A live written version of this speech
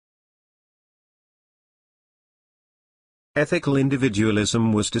Ethical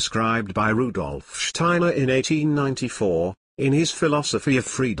individualism was described by Rudolf Steiner in 1894, in his Philosophy of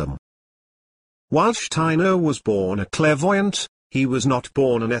Freedom. While Steiner was born a clairvoyant, he was not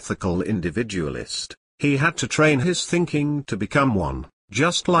born an ethical individualist. He had to train his thinking to become one,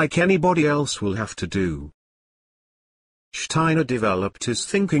 just like anybody else will have to do. Steiner developed his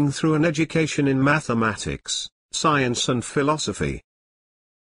thinking through an education in mathematics, science and philosophy.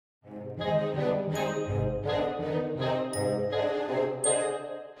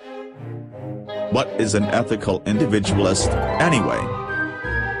 What is an ethical individualist, anyway?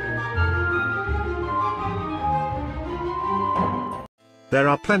 There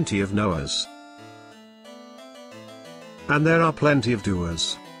are plenty of knowers. And there are plenty of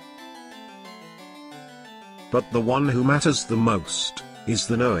doers. But the one who matters the most is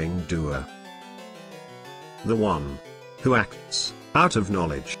the knowing doer. The one who acts out of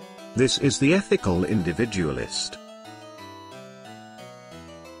knowledge. This is the ethical individualist.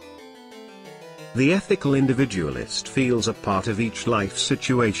 The ethical individualist feels a part of each life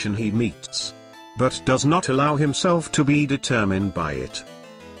situation he meets, but does not allow himself to be determined by it.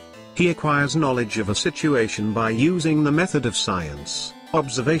 He acquires knowledge of a situation by using the method of science,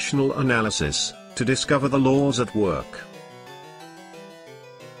 observational analysis, to discover the laws at work.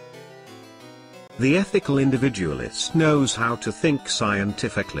 The ethical individualist knows how to think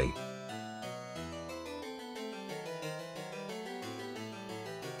scientifically.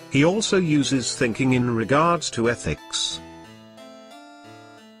 He also uses thinking in regards to ethics.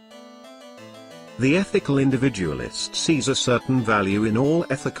 The ethical individualist sees a certain value in all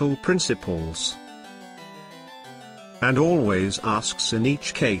ethical principles, and always asks in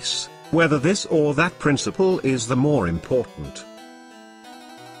each case, whether this or that principle is the more important.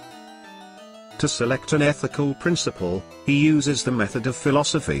 To select an ethical principle, he uses the method of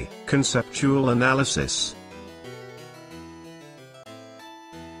philosophy, conceptual analysis.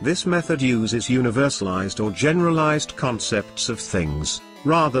 This method uses universalized or generalized concepts of things,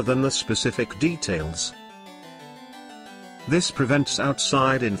 rather than the specific details. This prevents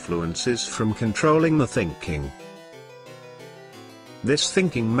outside influences from controlling the thinking. This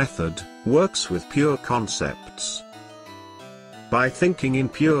thinking method works with pure concepts. By thinking in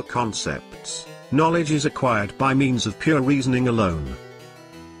pure concepts, knowledge is acquired by means of pure reasoning alone.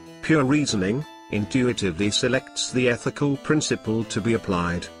 Pure reasoning intuitively selects the ethical principle to be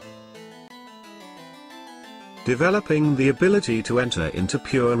applied. Developing the ability to enter into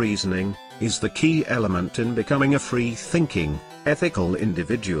pure reasoning is the key element in becoming a free-thinking, ethical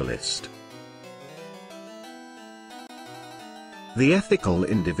individualist. The ethical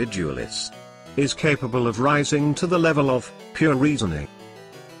individualist is capable of rising to the level of pure reasoning.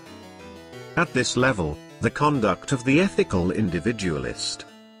 At this level, the conduct of the ethical individualist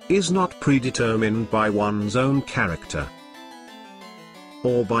is not predetermined by one's own character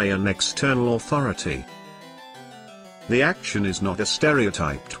or by an external authority. The action is not a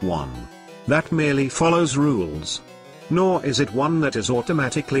stereotyped one that merely follows rules, nor is it one that is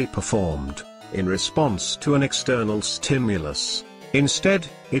automatically performed in response to an external stimulus. Instead,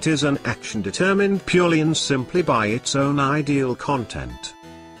 it is an action determined purely and simply by its own ideal content.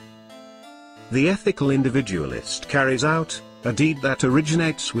 The ethical individualist carries out a deed that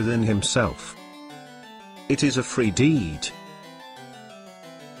originates within himself. It is a free deed.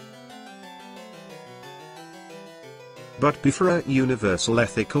 But before a universal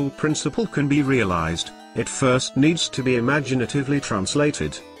ethical principle can be realized, it first needs to be imaginatively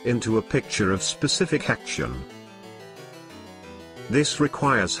translated into a picture of specific action. This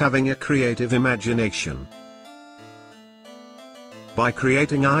requires having a creative imagination. By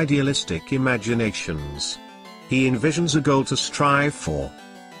creating idealistic imaginations, he envisions a goal to strive for.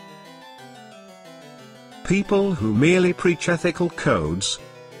 People who merely preach ethical codes,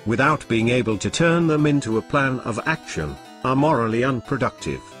 without being able to turn them into a plan of action, are morally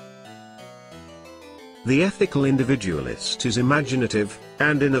unproductive. The ethical individualist is imaginative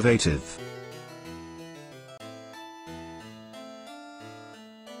and innovative.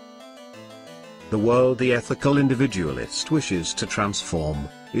 The world the ethical individualist wishes to transform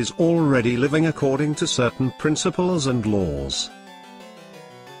is already living according to certain principles and laws,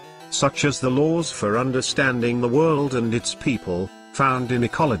 such as the laws for understanding the world and its people, found in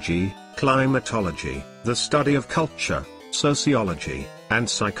ecology, climatology, the study of culture, sociology, and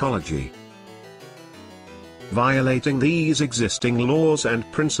psychology. Violating these existing laws and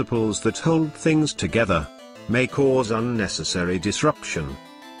principles that hold things together may cause unnecessary disruption.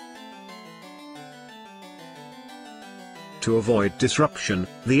 To avoid disruption,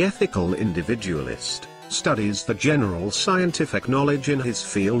 the ethical individualist studies the general scientific knowledge in his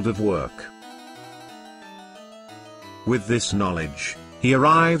field of work. With this knowledge, he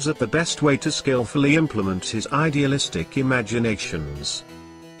arrives at the best way to skillfully implement his idealistic imaginations.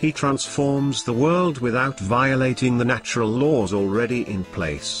 He transforms the world without violating the natural laws already in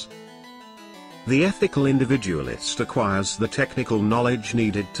place. The ethical individualist acquires the technical knowledge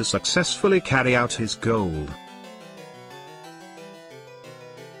needed to successfully carry out his goal.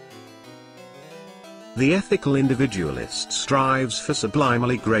 The ethical individualist strives for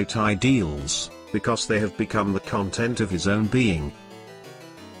sublimely great ideals, because they have become the content of his own being.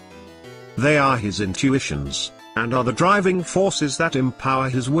 They are his intuitions, and are the driving forces that empower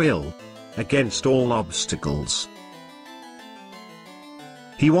his will, against all obstacles.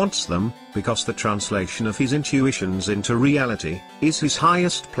 He wants them, because the translation of his intuitions into reality is his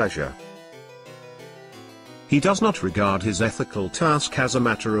highest pleasure. He does not regard his ethical task as a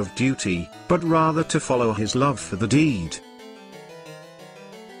matter of duty, but rather to follow his love for the deed.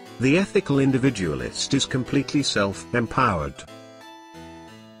 The ethical individualist is completely self-empowered.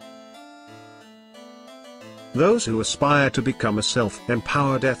 Those who aspire to become a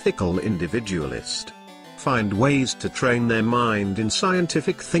self-empowered ethical individualist find ways to train their mind in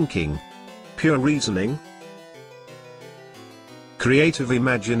scientific thinking, pure reasoning, creative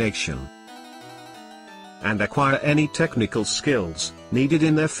imagination, and acquire any technical skills needed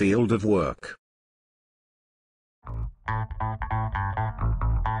in their field of work.